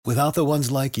Without the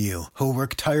ones like you, who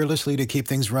work tirelessly to keep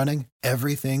things running,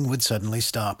 everything would suddenly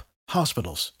stop.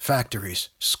 Hospitals, factories,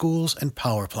 schools, and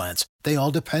power plants, they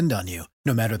all depend on you.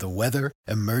 No matter the weather,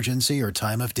 emergency, or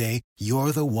time of day,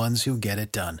 you're the ones who get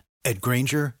it done. At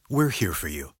Grainger, we're here for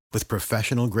you. With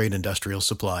professional-grade industrial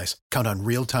supplies, count on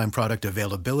real-time product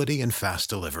availability and fast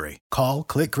delivery. Call,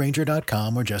 click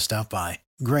Grainger.com, or just stop by.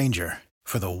 Grainger,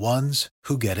 for the ones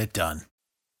who get it done.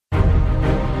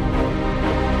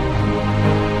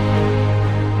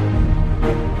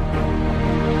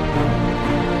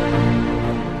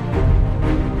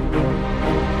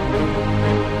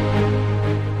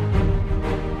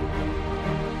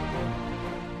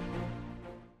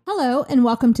 Hello, and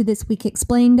welcome to This Week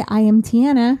Explained. I am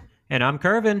Tiana. And I'm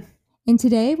Kervin. And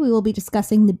today we will be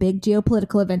discussing the big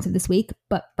geopolitical events of this week.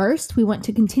 But first, we want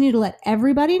to continue to let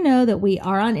everybody know that we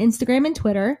are on Instagram and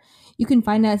Twitter. You can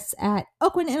find us at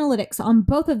Oakland Analytics on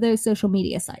both of those social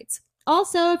media sites.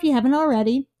 Also, if you haven't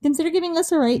already, consider giving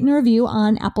us a rate and a review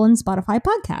on Apple and Spotify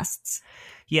podcasts.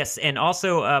 Yes, and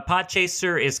also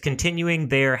Podchaser is continuing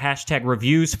their hashtag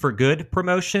reviews for good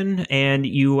promotion, and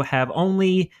you have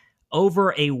only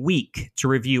over a week to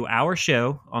review our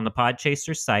show on the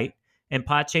Podchaser site, and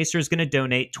Podchaser is going to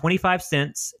donate 25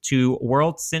 cents to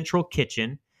World Central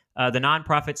Kitchen, the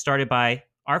nonprofit started by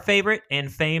our favorite and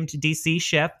famed DC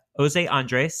chef, Jose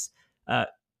Andres.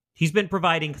 He's been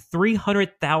providing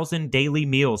 300,000 daily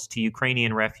meals to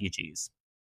Ukrainian refugees.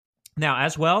 Now,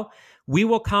 as well, we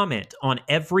will comment on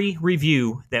every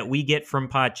review that we get from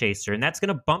Podchaser, and that's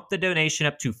going to bump the donation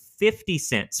up to 50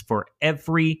 cents for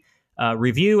every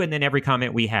review and then every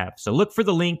comment we have. So look for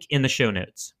the link in the show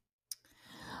notes.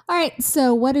 All right.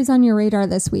 So what is on your radar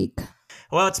this week?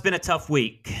 Well, it's been a tough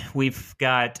week. We've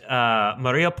got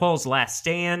Mariupol's last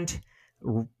stand,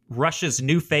 Russia's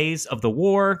new phase of the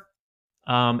war.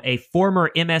 A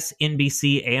former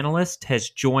MSNBC analyst has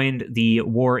joined the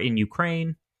war in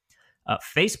Ukraine.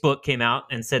 Facebook came out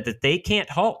and said that they can't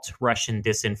halt Russian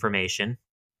disinformation.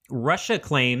 Russia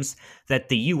claims that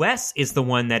the U.S. is the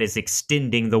one that is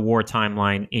extending the war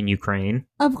timeline in Ukraine.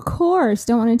 Of course.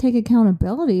 Don't want to take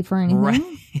accountability for anything. Right.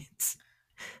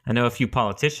 I know a few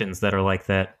politicians that are like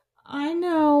that. I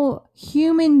know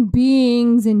human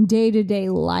beings in day-to-day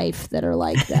life that are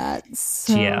like that.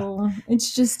 So yeah.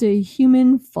 It's just a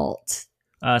human fault.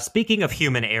 Speaking of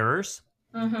human errors,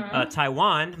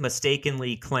 Taiwan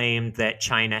mistakenly claimed that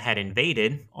China had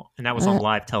invaded, and that was on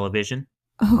live television.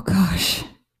 Oh, gosh.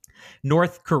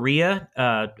 North Korea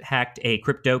hacked a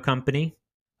crypto company.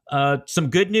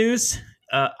 Some good news,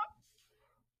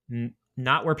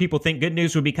 not where people think good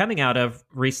news would be coming out of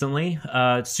recently.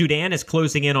 Sudan is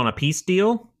closing in on a peace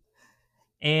deal.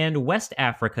 And West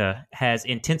Africa has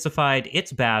intensified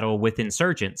its battle with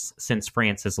insurgents since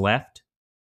France has left.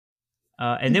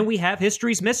 And then we have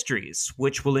History's Mysteries,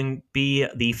 which will be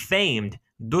the famed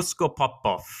Dusko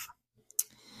Popov.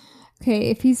 Okay,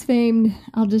 if he's famed,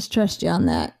 I'll just trust you on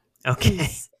that. Okay.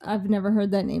 I've never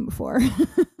heard that name before.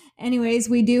 Anyways,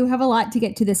 we do have a lot to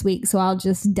get to this week, so I'll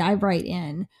just dive right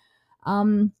in.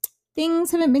 Things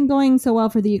haven't been going so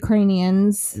well for the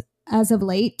Ukrainians as of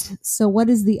late. So what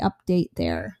is the update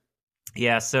there?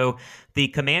 Yeah, so the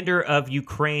commander of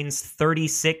Ukraine's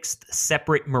 36th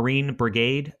Separate Marine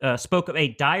Brigade spoke of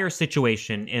a dire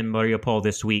situation in Mariupol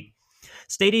this week,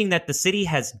 stating that the city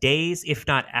has days, if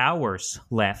not hours,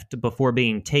 left before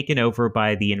being taken over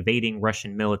by the invading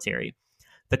Russian military.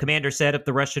 The commander said of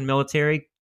the Russian military,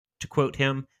 to quote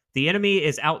him, "The enemy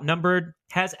has outnumbered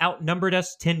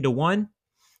us 10-1.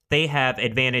 They have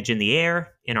advantage in the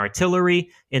air, in artillery,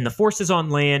 in the forces on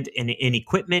land, in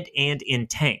equipment, and in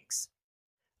tanks."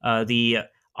 The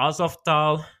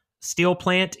Azovstal steel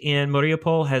plant in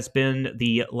Mariupol has been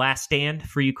the last stand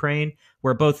for Ukraine,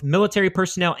 where both military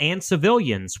personnel and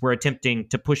civilians were attempting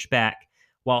to push back,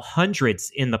 while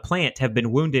hundreds in the plant have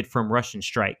been wounded from Russian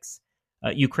strikes.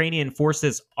 Ukrainian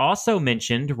forces also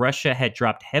mentioned Russia had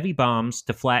dropped heavy bombs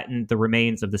to flatten the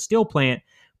remains of the steel plant,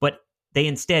 but they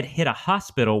instead hit a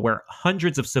hospital where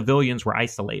hundreds of civilians were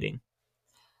isolating.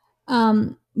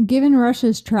 Given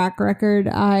Russia's track record,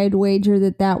 I'd wager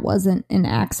that wasn't an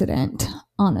accident,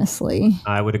 honestly.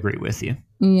 I would agree with you.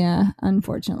 Yeah,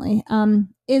 unfortunately.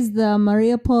 Is the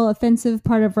Mariupol offensive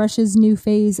part of Russia's new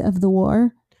phase of the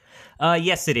war?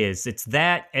 Yes, it is. It's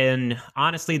that and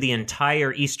honestly the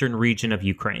entire eastern region of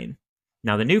Ukraine.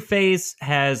 Now, the new phase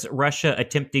has Russia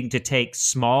attempting to take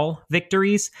small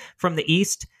victories from the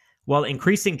east while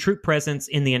increasing troop presence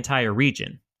in the entire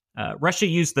region. Russia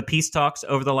used the peace talks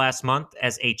over the last month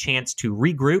as a chance to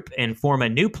regroup and form a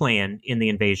new plan in the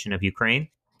invasion of Ukraine.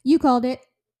 You called it.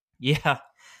 Yeah.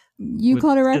 You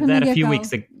called it right from the that a get-go. few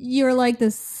weeks ago. You're like, the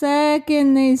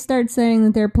second they start saying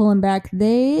that they're pulling back,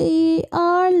 they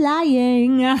are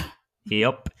lying.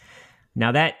 Yep.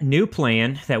 Now, that new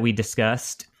plan that we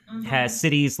discussed has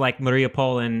cities like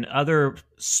Mariupol and other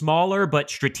smaller but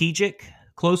strategic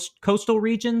coastal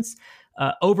regions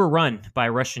overrun by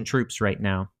Russian troops right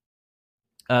now.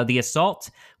 The assault,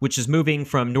 which is moving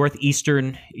from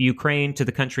northeastern Ukraine to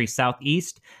the country's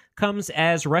southeast, comes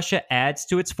as Russia adds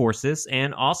to its forces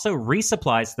and also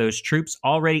resupplies those troops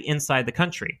already inside the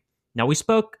country. Now, we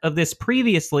spoke of this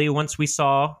previously once we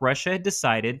saw Russia had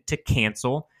decided to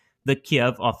cancel the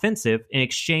Kiev offensive in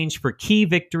exchange for key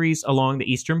victories along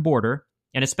the eastern border,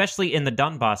 and especially in the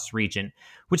Donbas region,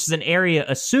 which is an area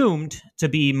assumed to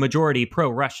be majority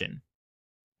pro-Russian.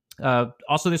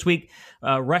 Also this week,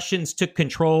 Russians took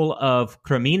control of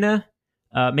Crimea,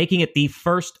 making it the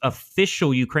first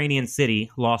official Ukrainian city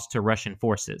lost to Russian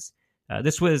forces.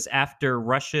 This was after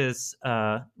Russians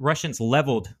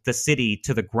leveled the city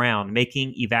to the ground,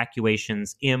 making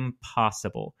evacuations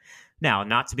impossible. Now,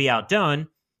 not to be outdone,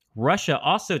 Russia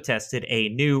also tested a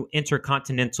new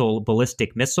intercontinental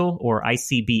ballistic missile, or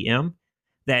ICBM,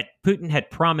 that Putin had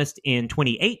promised in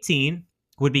 2018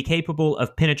 would be capable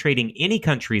of penetrating any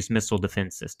country's missile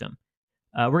defense system.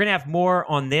 We're going to have more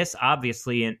on this,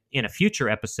 obviously, in a future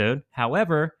episode.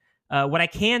 However, what I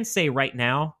can say right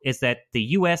now is that the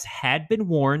U.S. had been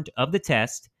warned of the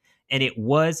test, and it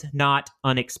was not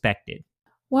unexpected.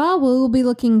 Well, we'll be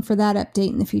looking for that update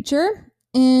in the future.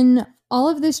 In all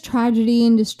of this tragedy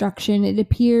and destruction, it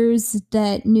appears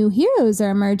that new heroes are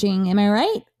emerging. Am I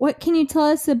right? What can you tell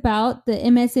us about the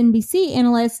MSNBC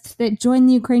analyst that joined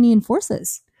the Ukrainian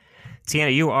forces?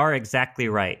 Tiana, you are exactly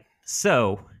right.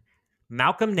 So,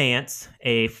 Malcolm Nance,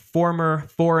 a former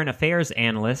foreign affairs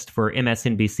analyst for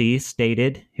MSNBC,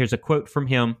 stated, here's a quote from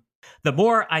him, "The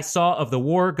more I saw of the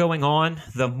war going on,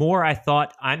 the more I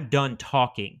thought, I'm done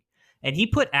talking." And he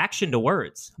put action to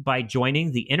words by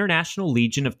joining the International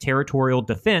Legion of Territorial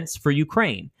Defense for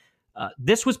Ukraine.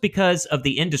 This was because of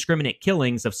the indiscriminate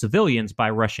killings of civilians by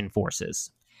Russian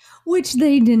forces. Which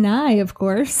they deny, of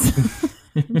course.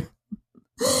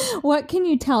 What can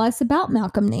you tell us about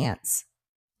Malcolm Nance?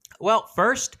 Well,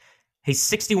 first, he's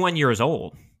 61 years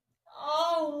old.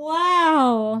 Oh,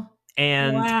 wow.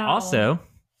 And also,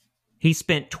 he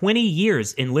spent 20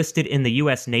 years enlisted in the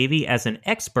U.S. Navy as an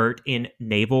expert in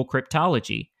naval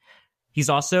cryptology. He's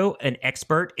also an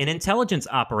expert in intelligence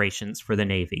operations for the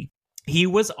Navy. He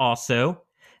was also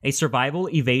a survival,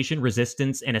 evasion,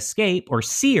 resistance, and escape, or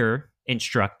SEER,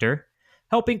 instructor,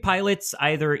 helping pilots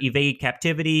either evade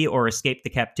captivity or escape the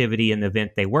captivity in the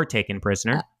event they were taken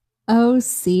prisoner. Oh,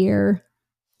 SEER.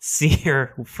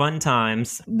 SEER, fun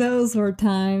times. Those were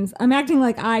times. I'm acting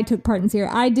like I took part in SEER.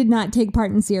 I did not take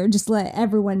part in SEER. Just let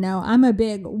everyone know. I'm a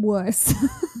big wuss.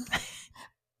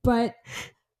 But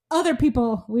other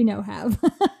people we know have.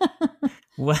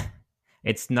 Well,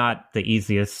 it's not the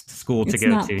easiest school to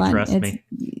go to, fun. Trust me.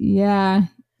 Yeah,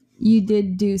 you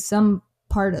did do some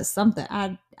part of something.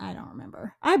 I don't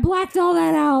remember. I blacked all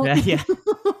that out. Yeah.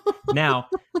 Now,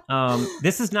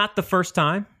 this is not the first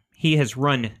time he has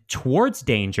run towards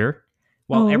danger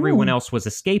while everyone else was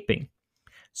escaping.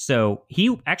 So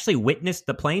he actually witnessed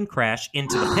the plane crash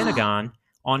into the Pentagon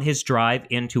on his drive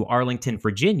into Arlington,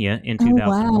 Virginia in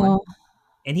 2001. Wow.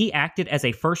 And he acted as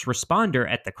a first responder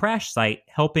at the crash site,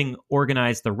 helping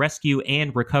organize the rescue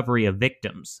and recovery of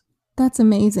victims. That's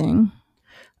amazing.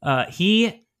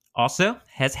 He also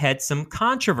has had some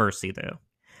controversy, though,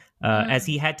 as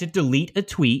he had to delete a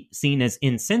tweet seen as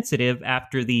insensitive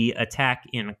after the attack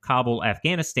in Kabul,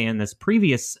 Afghanistan this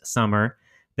previous summer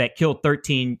that killed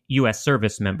 13 U.S.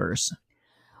 service members.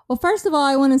 Well, first of all,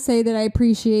 I want to say that I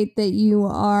appreciate that you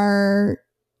are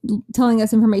telling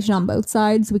us information on both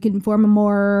sides. We can form a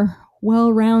more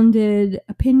well-rounded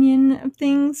opinion of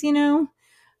things, you know?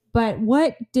 But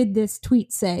what did this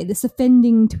tweet say? This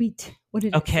offending tweet? What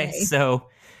did it say? Okay, so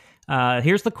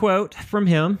here's the quote from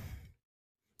him.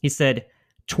 He said,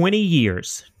 20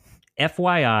 years.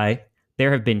 FYI,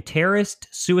 there have been terrorist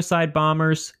suicide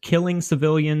bombers killing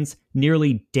civilians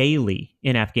nearly daily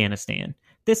in Afghanistan.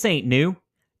 This ain't new.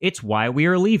 It's why we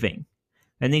are leaving.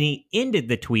 And then he ended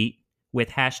the tweet with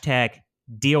hashtag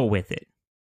deal with it.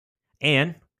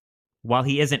 And while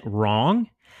he isn't wrong,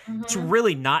 it's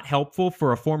really not helpful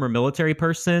for a former military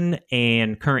person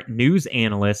and current news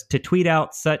analyst to tweet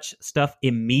out such stuff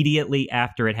immediately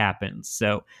after it happens.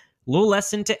 So, a little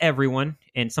lesson to everyone,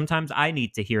 and sometimes I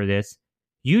need to hear this.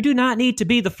 You do not need to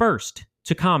be the first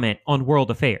to comment on world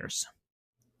affairs.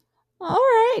 All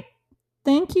right.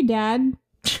 Thank you, Dad.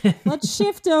 Let's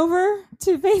shift over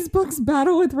to Facebook's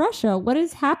battle with Russia. What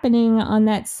is happening on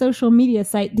that social media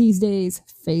site these days?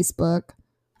 Facebook.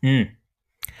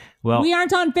 Well, we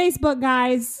aren't on Facebook,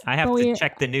 guys. I have to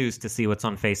check the news to see what's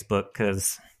on Facebook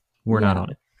because we're not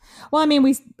on it. Well, I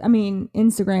mean,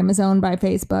 Instagram is owned by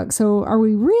Facebook, so are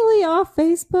we really off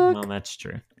Facebook? Well, that's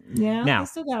true. Yeah, now, I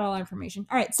still got all our information.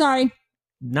 All right, sorry.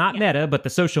 Not Meta, but the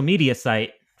social media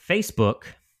site Facebook,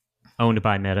 owned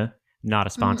by Meta, not a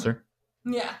sponsor.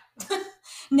 Yeah.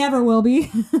 Never will be.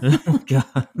 Oh,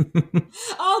 God.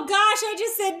 Oh, gosh, I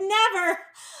just said never.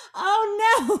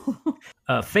 Oh,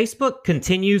 no. Facebook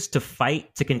continues to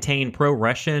fight to contain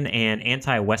pro-Russian and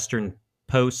anti-Western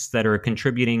posts that are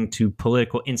contributing to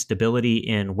political instability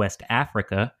in West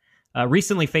Africa.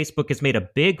 Recently, Facebook has made a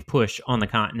big push on the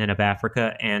continent of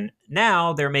Africa, and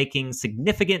now they're making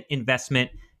significant investment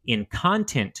in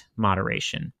content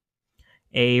moderation.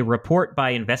 A report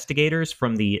by investigators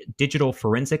from the Digital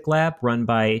Forensic Lab, run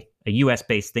by a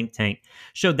U.S.-based think tank,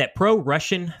 showed that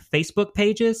pro-Russian Facebook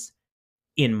pages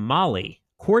in Mali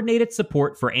coordinated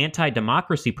support for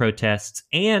anti-democracy protests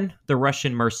and the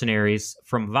Russian mercenaries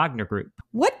from Wagner Group.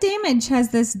 What damage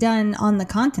has this done on the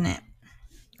continent?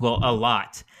 Well, a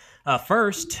lot.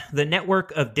 First, the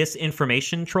network of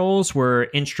disinformation trolls were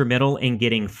instrumental in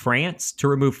getting France to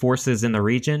remove forces in the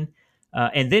region,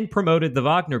 and then promoted the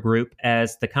Wagner Group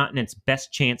as the continent's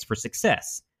best chance for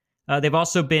success. They've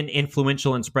also been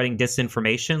influential in spreading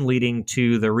disinformation, leading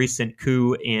to the recent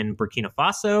coup in Burkina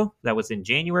Faso that was in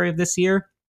January of this year.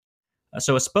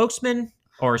 So a spokesman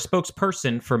or a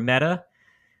spokesperson for Meta,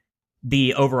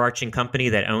 the overarching company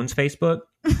that owns Facebook,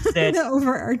 said... The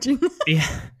overarching... Yeah,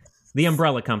 the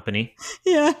umbrella company.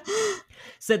 Yeah.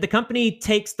 Said the company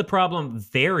takes the problem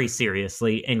very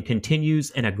seriously and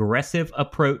continues an aggressive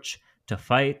approach to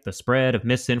fight the spread of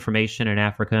misinformation in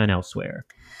Africa and elsewhere.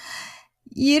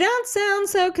 You don't sound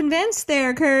so convinced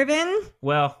there, Kervin.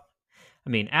 Well, I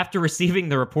mean, after receiving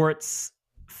the reports,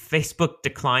 Facebook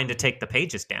declined to take the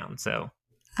pages down. So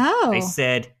they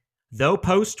said, though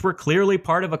posts were clearly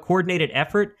part of a coordinated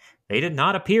effort, they did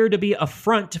not appear to be a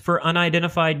front for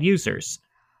unidentified users.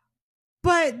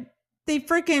 But they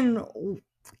freaking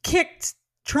kicked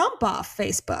Trump off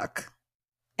Facebook,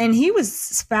 and he was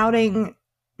spouting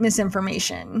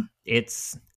misinformation.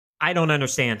 I don't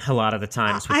understand a lot of the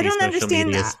times with these social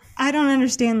medias. I don't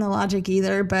understand the logic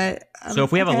either, but... so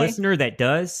if we have a listener that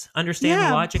does understand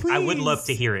the logic, please. I would love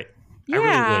to hear it. Yeah, I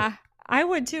really would. I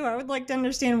would too. I would like to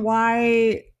understand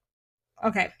why...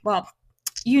 Okay, well,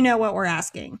 you know what we're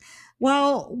asking.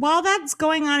 Well, while that's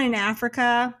going on in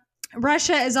Africa,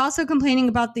 Russia is also complaining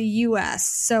about the U.S.,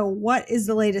 so what is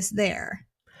the latest there?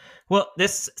 Well,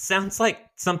 this sounds like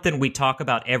something we talk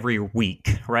about every week,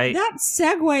 right? That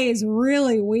segue is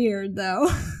really weird,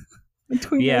 though,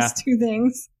 between those two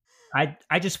things.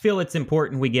 I just feel it's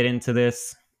important we get into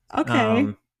this. Okay.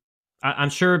 I'm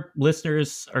sure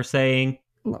listeners are saying,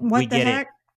 what the heck?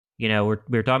 It. You know,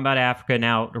 we're talking about Africa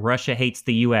now. Russia hates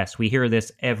the U.S. We hear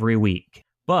this every week.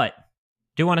 But I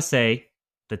do want to say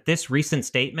that this recent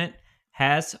statement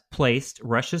has placed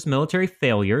Russia's military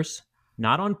failures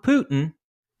not on Putin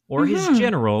or his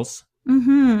generals,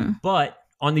 but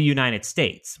on the United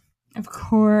States. Of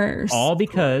course. All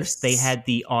because they had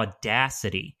the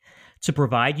audacity to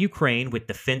provide Ukraine with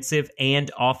defensive and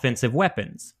offensive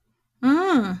weapons.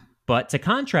 But to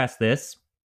contrast this,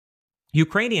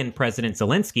 Ukrainian President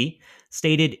Zelensky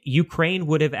stated Ukraine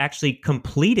would have actually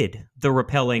completed the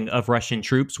repelling of Russian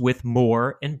troops with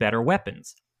more and better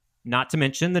weapons. Not to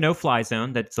mention the no-fly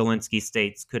zone that Zelensky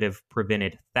states could have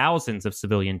prevented thousands of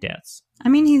civilian deaths. I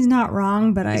mean, he's not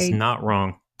wrong, but he's not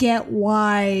wrong. Get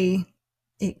why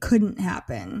it couldn't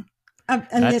happen. A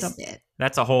little bit.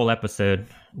 That's a whole episode.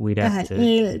 We'd have to... A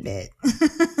little bit.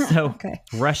 So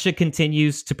Russia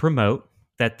continues to promote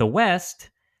that the West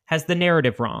has the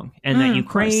narrative wrong and that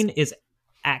Ukraine is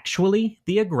actually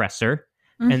the aggressor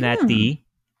and that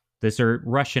these are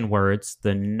Russian words,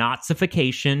 the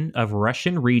Nazification of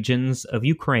Russian regions of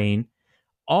Ukraine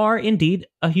are indeed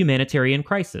a humanitarian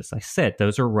crisis. I said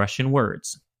those are Russian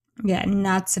words. Yeah,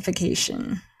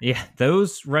 Nazification. Yeah,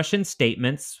 those Russian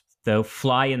statements, though,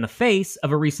 fly in the face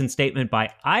of a recent statement by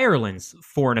Ireland's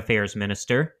Foreign Affairs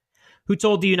Minister, who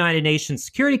told the United Nations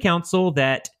Security Council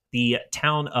that the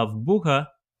town of Bucha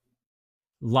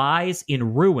lies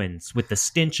in ruins with the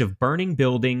stench of burning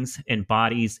buildings and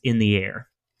bodies in the air.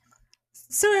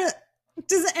 So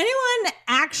does anyone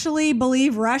actually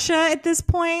believe Russia at this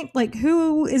point? Like,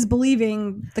 who is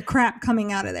believing the crap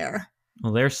coming out of there?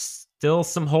 Well, there's still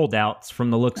some holdouts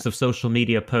from the looks of social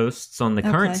media posts on the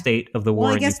current state of the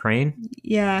war in Ukraine.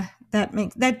 Yeah,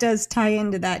 that does tie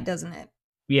into that, doesn't it?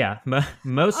 Yeah,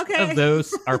 most of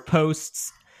those are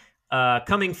posts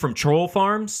coming from troll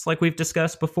farms, like we've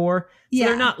discussed before. So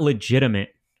they're not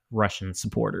legitimate Russian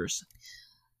supporters.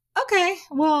 Okay,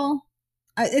 well,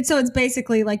 so it's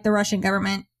basically like the Russian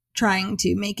government trying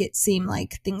to make it seem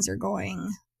like things are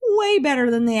going way better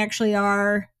than they actually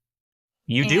are.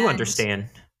 You do understand.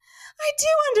 I do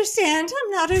understand.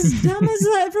 I'm not as dumb as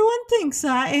everyone thinks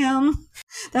I am.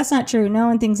 That's not true. No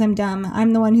one thinks I'm dumb.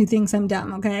 I'm the one who thinks I'm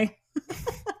dumb, okay?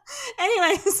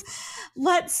 Anyways,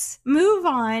 let's move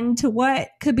on to what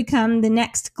could become the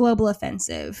next global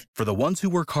offensive. For the ones who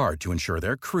work hard to ensure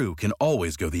their crew can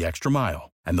always go the extra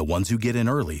mile, and the ones who get in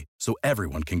early so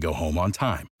everyone can go home on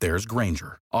time, there's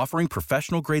Grainger, offering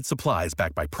professional-grade supplies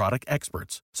backed by product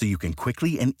experts so you can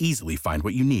quickly and easily find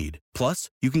what you need. Plus,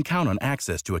 you can count on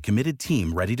access to a committed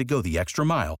team ready to go the extra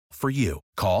mile for you.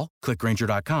 Call, click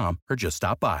Grainger.com, or just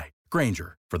stop by.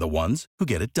 Grainger, for the ones who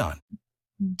get it done.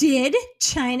 Did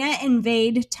China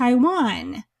invade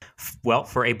Taiwan? Well,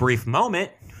 for a brief moment,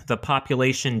 the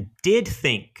population did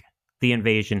think the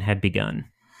invasion had begun.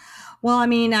 Well, I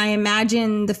mean, I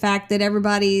imagine the fact that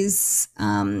everybody's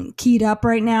keyed up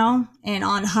right now and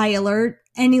on high alert,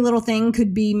 any little thing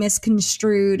could be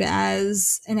misconstrued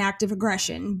as an act of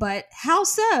aggression. But how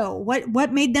so?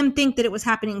 What made them think that it was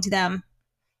happening to them?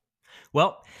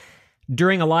 Well,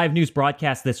 during a live news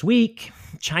broadcast this week,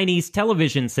 Chinese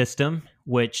television system,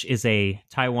 which is a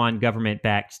Taiwan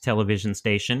government-backed television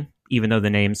station, even though the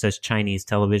name says Chinese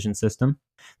television system,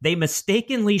 they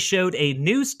mistakenly showed a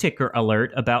news ticker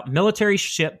alert about military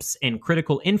ships and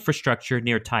critical infrastructure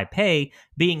near Taipei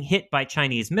being hit by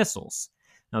Chinese missiles.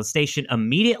 Now, the station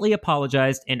immediately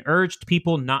apologized and urged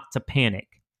people not to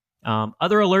panic.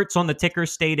 Other alerts on the ticker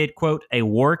stated, quote, a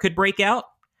war could break out.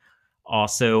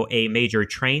 Also, a major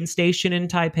train station in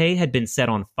Taipei had been set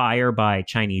on fire by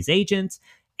Chinese agents,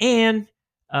 and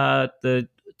the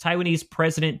Taiwanese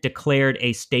president declared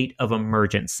a state of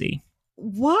emergency.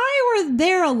 Why were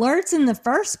there alerts in the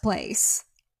first place?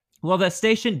 Well, the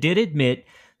station did admit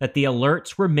that the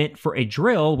alerts were meant for a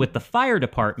drill with the fire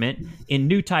department in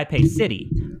New Taipei City,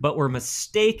 but were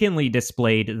mistakenly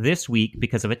displayed this week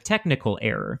because of a technical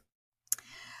error.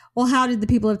 Well, how did the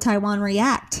people of Taiwan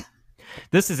react?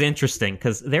 This is interesting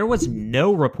because there was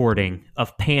no reporting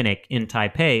of panic in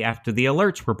Taipei after the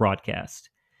alerts were broadcast.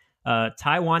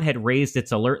 Taiwan had raised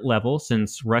its alert level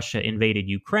since Russia invaded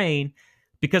Ukraine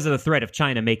because of the threat of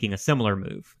China making a similar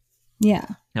move. Yeah.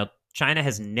 Now, China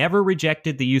has never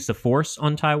rejected the use of force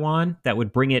on Taiwan that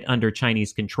would bring it under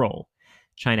Chinese control.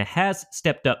 China has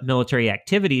stepped up military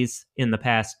activities in the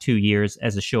past 2 years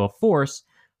as a show of force,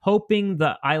 hoping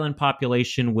the island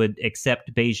population would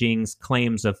accept Beijing's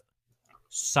claims of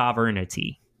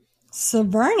sovereignty.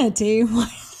 Sovereignty?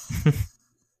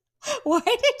 Why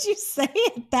did you say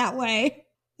it that way?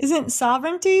 Isn't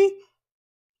sovereignty?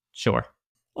 Sure.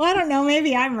 Well, I don't know.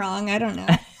 Maybe I'm wrong. I don't know.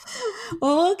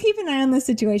 Well, we'll keep an eye on the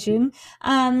situation.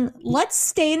 Let's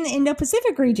stay in the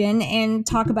Indo-Pacific region and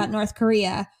talk about North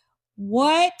Korea.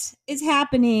 What is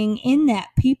happening in that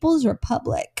People's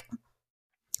Republic?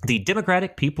 The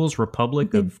Democratic People's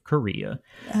Republic of Korea.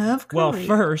 Of Korea. Well,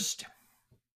 first,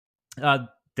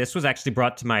 this was actually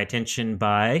brought to my attention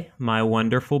by my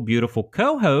wonderful, beautiful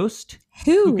co-host,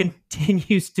 who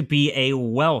continues to be a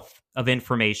wealth of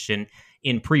information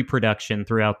in pre-production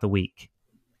throughout the week.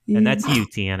 And that's you,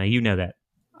 Tiana. You know that.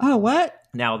 Oh, what?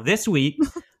 Now, this week,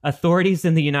 authorities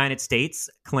in the United States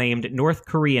claimed North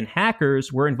Korean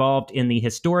hackers were involved in the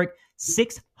historic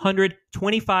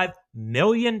 $625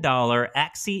 million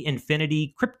Axie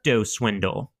Infinity crypto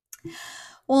swindle.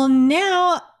 Well,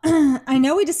 now, I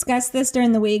know we discussed this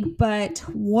during the week, but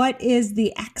what is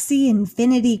the Axie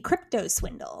Infinity crypto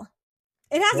swindle?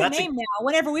 It has a name now.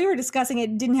 Whenever we were discussing it,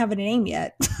 it didn't have a name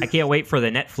yet. I can't wait for the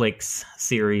Netflix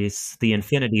series, The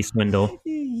Infinity Swindle.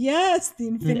 Yes, The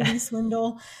Infinity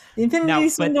Swindle. The Infinity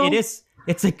Swindle. But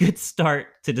it's a good start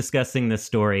to discussing this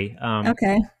story.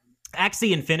 Okay.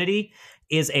 Axie Infinity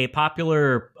is a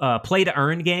popular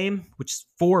play-to-earn game, which is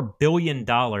 $4 billion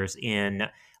in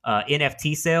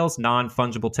NFT sales,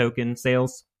 non-fungible token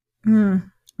sales.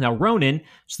 Now, Ronin,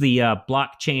 the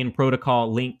blockchain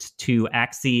protocol linked to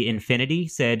Axie Infinity,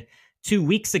 said 2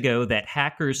 weeks ago that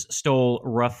hackers stole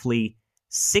roughly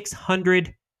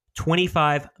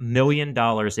 $625 million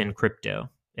in crypto.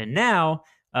 And now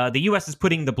the U.S. is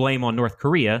putting the blame on North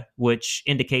Korea, which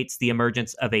indicates the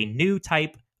emergence of a new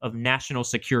type of national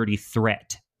security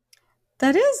threat.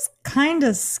 That is kind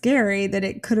of scary that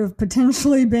it could have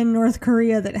potentially been North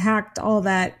Korea that hacked all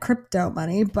that crypto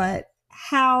money, but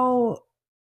how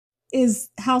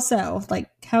so? Like,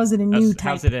 how is it a new type?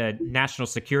 How's it a national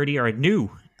security or a new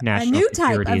national new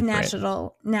type security of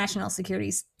threat. national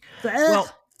security Well,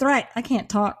 threat. I can't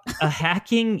talk.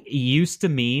 Hacking used to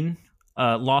mean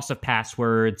loss of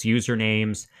passwords,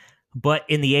 usernames, but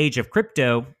in the age of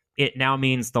crypto, it now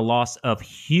means the loss of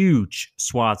huge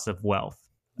swaths of wealth.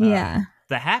 Yeah.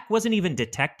 The hack wasn't even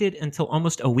detected until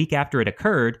almost a week after it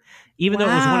occurred, even though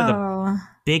it was one of the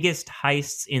biggest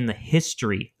heists in the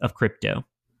history of crypto.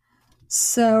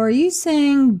 So are you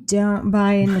saying don't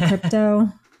buy into crypto?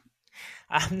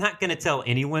 I'm not going to tell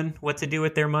anyone what to do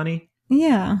with their money.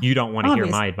 Yeah. You don't want to hear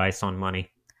my advice on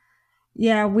money.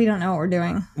 Yeah, we don't know what we're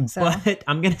doing. So. But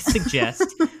I'm going to suggest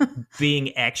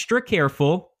being extra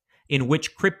careful in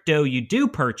which crypto you do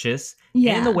purchase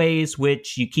and the ways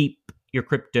which you keep your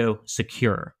crypto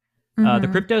secure. The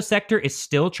crypto sector is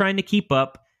still trying to keep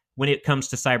up when it comes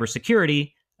to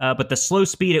cybersecurity, but the slow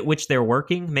speed at which they're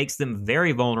working makes them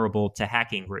very vulnerable to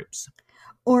hacking groups.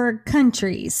 Or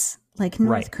countries like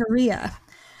North Korea.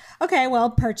 Okay, well,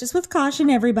 purchase with caution,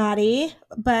 everybody.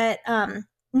 But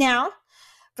now,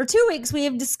 for 2 weeks, we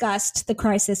have discussed the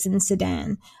crisis in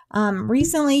Sudan.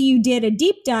 Recently, you did a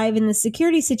deep dive in the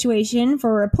security situation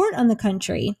for a report on the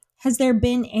country. Has there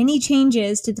been any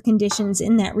changes to the conditions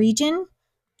in that region?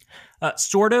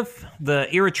 Sort of. The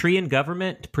Eritrean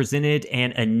government presented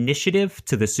an initiative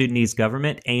to the Sudanese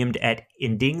government aimed at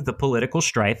ending the political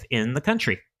strife in the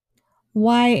country.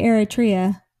 Why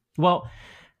Eritrea? Well,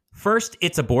 first,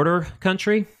 it's a border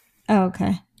country. Oh,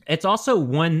 okay. It's also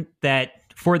one that,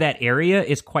 for that area,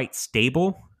 is quite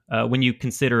stable. When you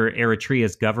consider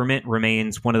Eritrea's government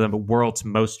remains one of the world's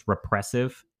most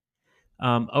repressive.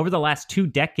 Over the last 2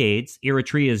 decades,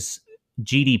 Eritrea's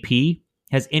GDP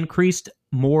has increased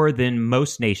more than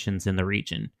most nations in the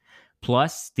region.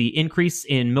 Plus, the increase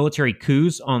in military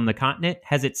coups on the continent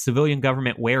has its civilian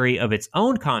government wary of its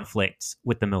own conflicts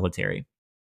with the military.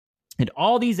 And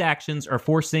all these actions are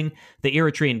forcing the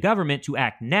Eritrean government to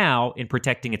act now in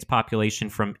protecting its population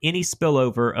from any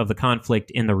spillover of the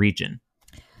conflict in the region.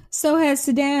 So has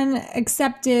Sudan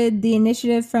accepted the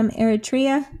initiative from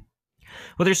Eritrea?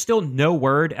 Well, there's still no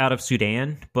word out of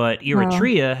Sudan, but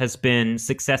Eritrea has been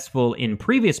successful in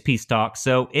previous peace talks,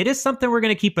 so it is something we're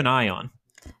going to keep an eye on.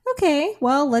 Okay,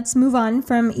 well, let's move on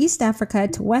from East Africa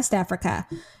to West Africa.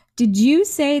 Did you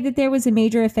say that there was a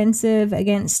major offensive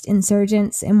against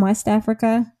insurgents in West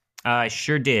Africa? I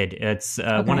sure did. It's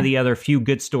one of the other few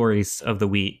good stories of the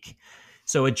week.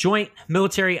 So a joint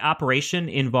military operation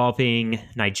involving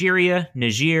Nigeria,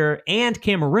 Niger, and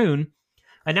Cameroon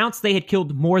announced they had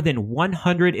killed more than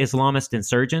 100 Islamist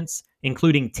insurgents,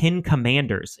 including 10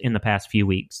 commanders in the past few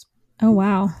weeks. Oh,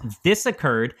 wow. This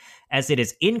occurred as it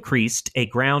has increased a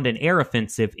ground and air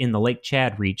offensive in the Lake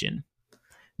Chad region.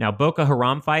 Now, Boko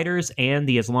Haram fighters and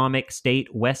the Islamic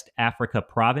State West Africa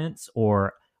Province,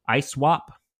 or ISWAP,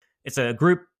 it's a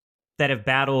group that have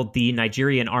battled the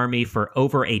Nigerian army for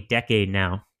over a decade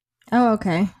now. Oh,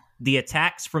 okay. The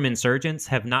attacks from insurgents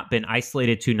have not been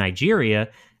isolated to Nigeria,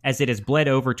 as it has bled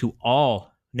over to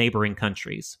all neighboring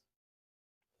countries.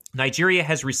 Nigeria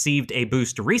has received a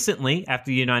boost recently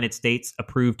after the United States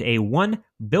approved a $1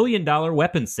 billion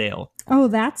weapons sale. Oh,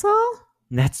 that's all?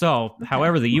 That's all. Okay.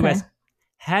 However, the U.S.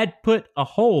 had put a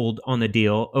hold on the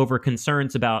deal over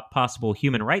concerns about possible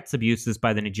human rights abuses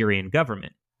by the Nigerian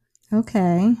government.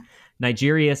 Okay.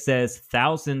 Nigeria says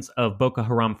thousands of Boko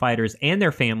Haram fighters and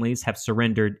their families have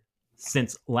surrendered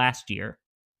since last year.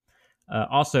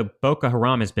 Also, Boko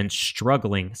Haram has been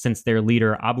struggling since their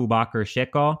leader, Abubakar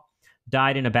Shekau,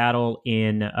 died in a battle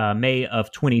in May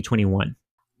of 2021.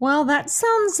 Well, that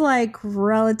sounds like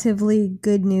relatively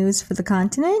good news for the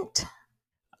continent.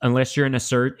 Unless you're an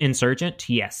insurgent,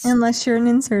 yes. Unless you're an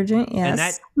insurgent, yes. And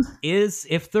that is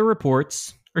if the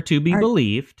reports are to be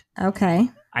believed. Okay.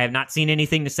 I have not seen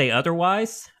anything to say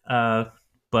otherwise,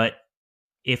 but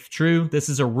if true, this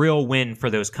is a real win for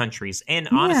those countries and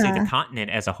honestly the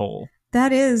continent as a whole.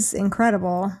 That is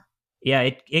incredible. Yeah,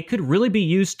 it could really be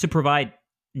used to provide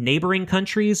neighboring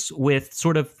countries with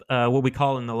sort of what we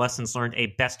call in the lessons learned a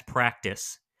best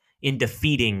practice in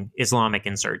defeating Islamic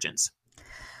insurgents.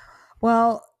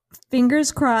 Well,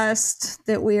 fingers crossed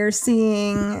that we are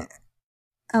seeing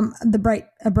a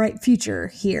bright future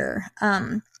here.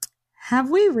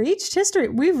 Have we reached history?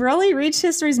 We've really reached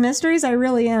history's mysteries. I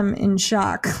really am in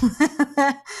shock.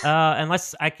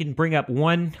 Unless I can bring up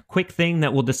one quick thing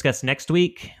that we'll discuss next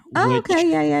week.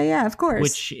 Okay. Yeah, of course.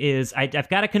 Which is, I've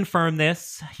got to confirm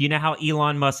this. You know how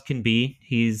Elon Musk can be.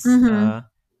 He's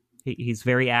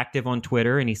very active on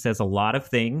Twitter, and he says a lot of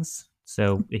things.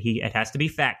 So it has to be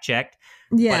fact checked.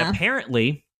 Yeah. But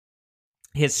apparently,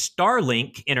 his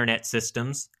Starlink internet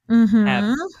systems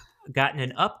have gotten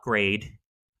an upgrade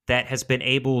that has been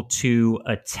able to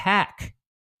attack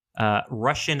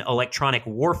Russian electronic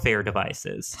warfare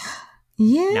devices.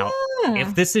 Yeah. Now,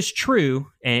 if this is true,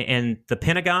 and the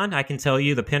Pentagon, I can tell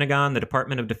you, the Pentagon, the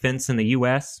Department of Defense in the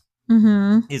U.S.,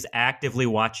 is actively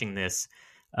watching this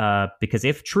because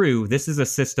if true, this is a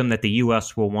system that the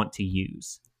U.S. will want to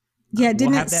use. Yeah,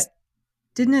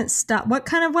 didn't it stop? What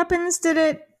kind of weapons did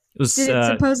it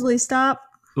supposedly stop?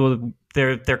 Well,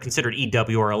 they're considered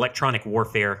EW, or electronic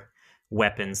warfare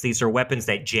weapons. These are weapons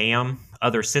that jam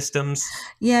other systems.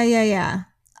 Yeah.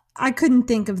 I couldn't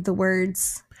think of the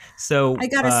words. So I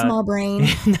got a small brain.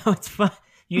 No, it's fine.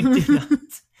 You do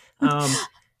not.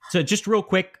 So just real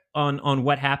quick on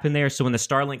what happened there. So when the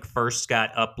Starlink first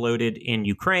got uploaded in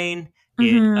Ukraine,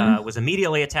 it was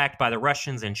immediately attacked by the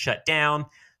Russians and shut down.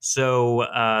 So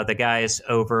the guys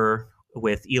over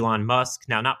with Elon Musk,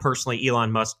 now not personally,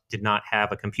 Elon Musk did not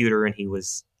have a computer and he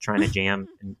was trying to jam.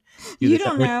 And you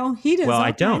don't know. He does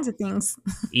all kinds of things.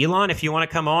 Elon, if you want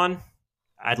to come on,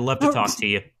 I'd love to talk to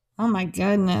you. Oh my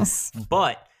goodness.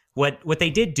 But what they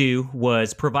did do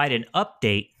was provide an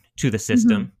update to the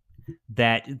system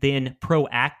that then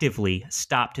proactively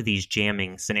stopped these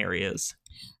jamming scenarios.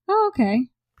 Oh, okay.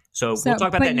 So we'll talk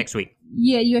about that next week.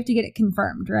 Yeah, you have to get it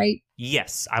confirmed, right?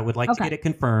 Yes, I would like to get it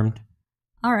confirmed.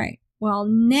 All right. Well,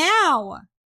 now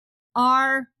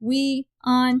are we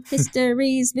on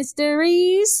Mysteries?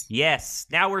 Yes,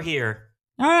 now we're here.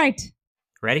 All right.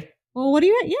 Ready? Well, what do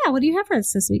you have for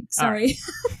us this week? Sorry.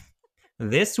 Right.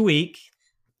 This week,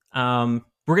 we're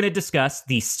going to discuss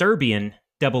the Serbian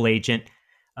double agent,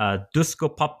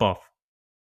 Dusko Popov.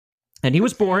 And he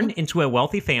was born into a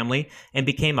wealthy family and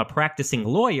became a practicing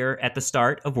lawyer at the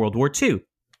start of World War II.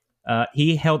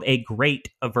 He held a great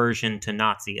aversion to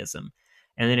Nazism.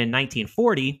 And then in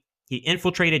 1940, he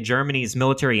infiltrated Germany's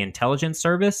military intelligence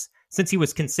service since he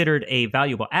was considered a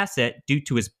valuable asset due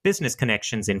to his business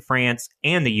connections in France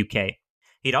and the UK.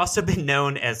 He'd also been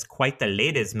known as quite the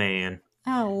ladies' man.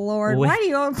 Oh, Lord. Why do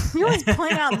you always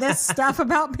point out this stuff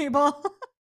about people?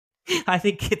 I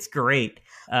think it's great.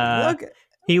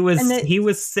 He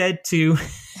was said to...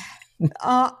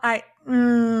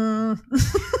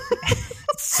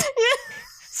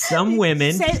 Some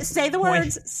women... Say the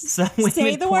words. Some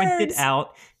women pointed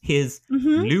out his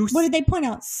loose... What did they point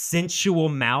out? Sensual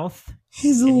mouth.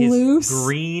 His loose... His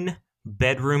green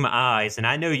bedroom eyes. And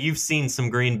I know you've seen some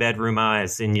green bedroom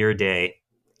eyes in your day.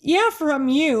 Yeah, from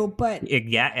you, but...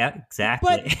 Yeah, exactly.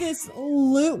 But this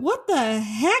what the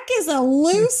heck is a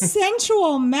loose,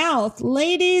 sensual mouth?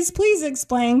 Ladies, please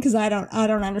explain, because I don't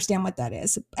understand what that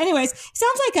is. Anyways,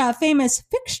 sounds like a famous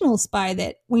fictional spy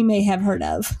that we may have heard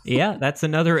of. Yeah, that's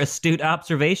another astute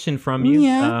observation from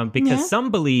you. Because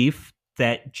some believe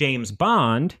that James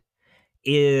Bond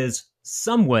is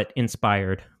somewhat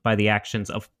inspired by the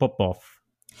actions of Popov.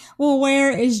 Well,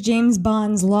 where is James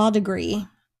Bond's law degree?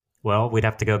 Well, we'd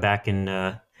have to go back and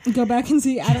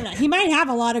see. I don't know. He might have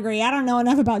a law degree. I don't know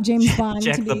enough about James Bond.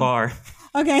 Check the bar.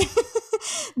 Okay.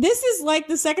 This is like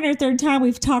the second or third time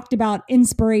we've talked about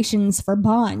inspirations for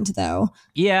Bond, though.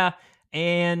 Yeah,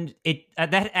 and it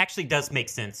that actually does make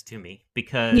sense to me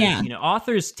because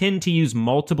authors tend to use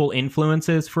multiple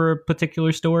influences for a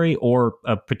particular story or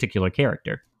a particular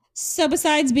character. So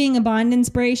besides being a Bond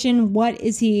inspiration, what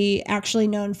is he actually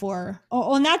known for?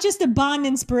 Well, not just a Bond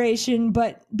inspiration,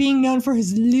 but being known for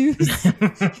his loose,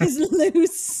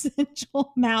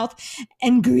 sensual mouth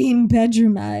and green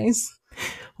bedroom eyes.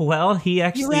 Well, he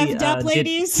actually... You revved up,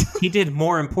 ladies? He did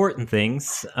more important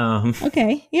things.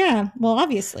 Okay, yeah. Well,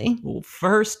 obviously. Well,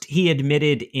 first, he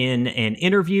admitted in an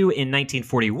interview in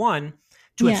 1941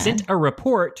 to have sent a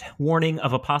report warning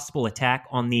of a possible attack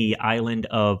on the island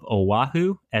of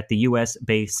Oahu at the U.S.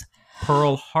 base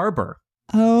Pearl Harbor.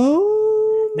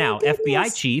 Oh, now, goodness.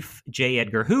 FBI Chief J.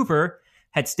 Edgar Hoover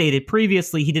had stated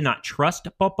previously he did not trust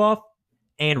Popov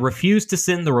and refused to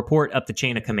send the report up the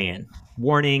chain of command,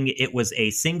 warning it was a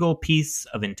single piece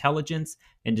of intelligence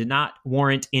and did not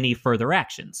warrant any further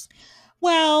actions.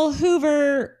 Well,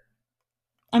 Hoover...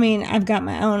 I mean, I've got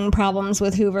my own problems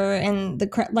with Hoover and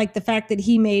the fact that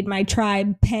he made my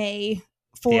tribe pay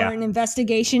for an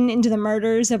investigation into the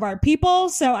murders of our people.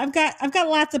 So I've got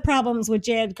lots of problems with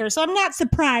J. Edgar. So I'm not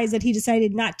surprised that he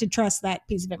decided not to trust that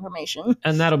piece of information.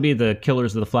 And that'll be the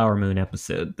Killers of the Flower Moon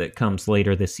episode that comes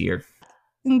later this year.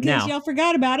 In case y'all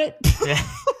forgot about it.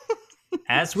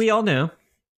 As we all know,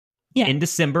 in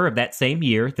December of that same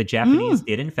year, the Japanese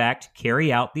did in fact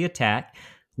carry out the attack,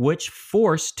 which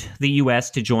forced the U.S.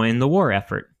 to join the war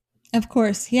effort. Of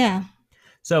course, yeah.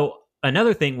 So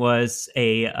another thing was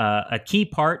a key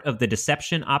part of the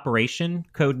deception operation,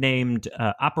 codenamed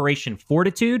Operation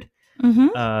Fortitude,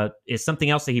 is something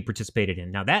else that he participated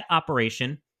in. Now, that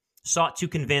operation sought to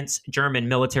convince German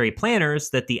military planners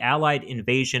that the Allied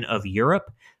invasion of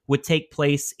Europe would take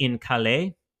place in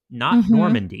Calais, not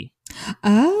Normandy.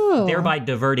 Oh. Thereby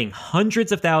diverting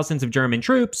hundreds of thousands of German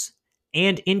troops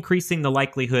and increasing the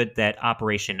likelihood that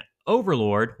Operation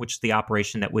Overlord, which is the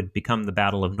operation that would become the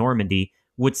Battle of Normandy,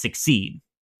 would succeed.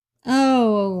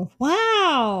 Oh,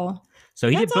 wow. So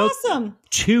he That's did both awesome.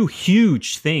 two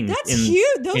huge things That's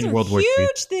huge. Those in are World War III.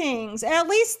 huge things. At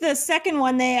least the second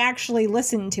one, they actually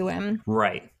listened to him.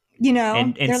 Right. You know,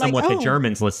 And they're somewhat like, the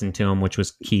Germans listened to him, which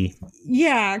was key.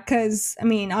 Yeah, because, I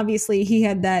mean, obviously he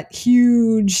had that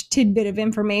tidbit of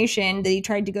information that he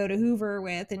tried to go to Hoover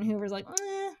with, and Hoover's like,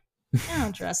 I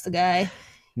don't trust the guy.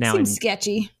 Now, Seems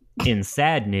sketchy. in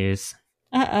sad news,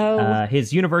 Uh-oh.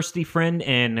 his university friend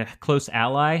and close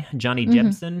ally, Johnny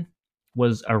Jebsen,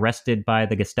 was arrested by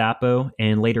the Gestapo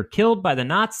and later killed by the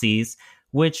Nazis,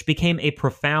 which became a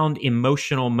profound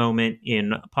emotional moment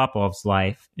in Popov's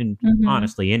life, and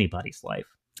honestly, anybody's life.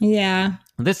 Yeah.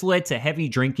 This led to heavy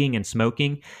drinking and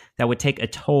smoking that would take a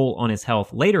toll on his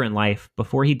health later in life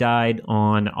before he died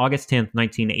on August 10th,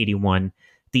 1981, at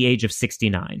the age of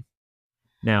 69.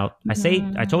 Now,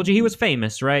 I told you he was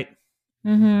famous, right?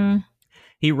 Mm-hmm.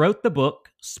 He wrote the book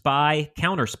Spy,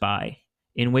 Counter Spy,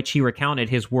 in which he recounted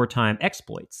his wartime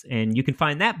exploits. And you can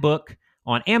find that book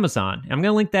on Amazon. I'm going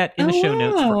to link that in the show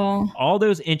notes for all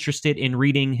those interested in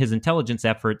reading his intelligence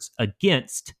efforts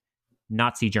against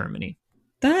Nazi Germany.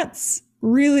 That's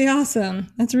really awesome.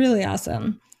 That's really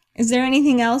awesome. Is there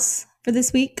anything else for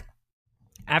this week?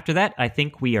 After that, I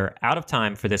think we are out of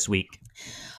time for this week.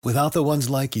 Without the ones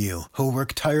like you, who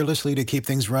work tirelessly to keep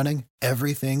things running,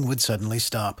 everything would suddenly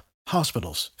stop.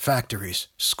 Hospitals, factories,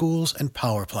 schools, and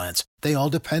power plants, they all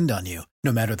depend on you.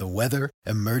 No matter the weather,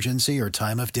 emergency, or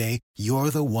time of day,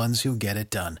 you're the ones who get it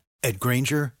done. At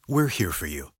Grainger, we're here for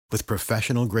you. With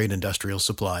professional-grade industrial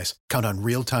supplies, count on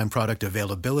real-time product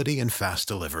availability and fast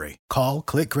delivery. Call,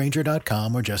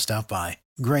 clickgrainger.com, or just stop by.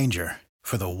 Grainger,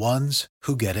 for the ones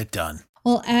who get it done.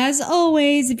 Well, as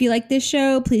always, if you like this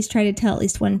show, please try to tell at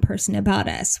least one person about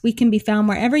us. We can be found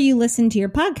wherever you listen to your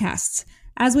podcasts.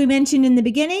 As we mentioned in the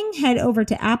beginning, head over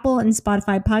to Apple and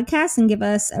Spotify podcasts and give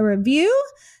us a review,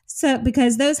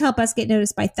 because those help us get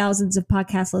noticed by thousands of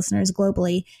podcast listeners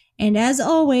globally. And as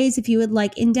always, if you would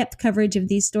like in-depth coverage of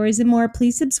these stories and more,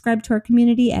 please subscribe to our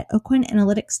community at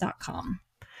oquinanalytics.com.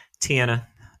 Tiana,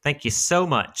 thank you so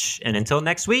much. And until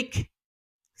next week,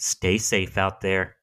 stay safe out there.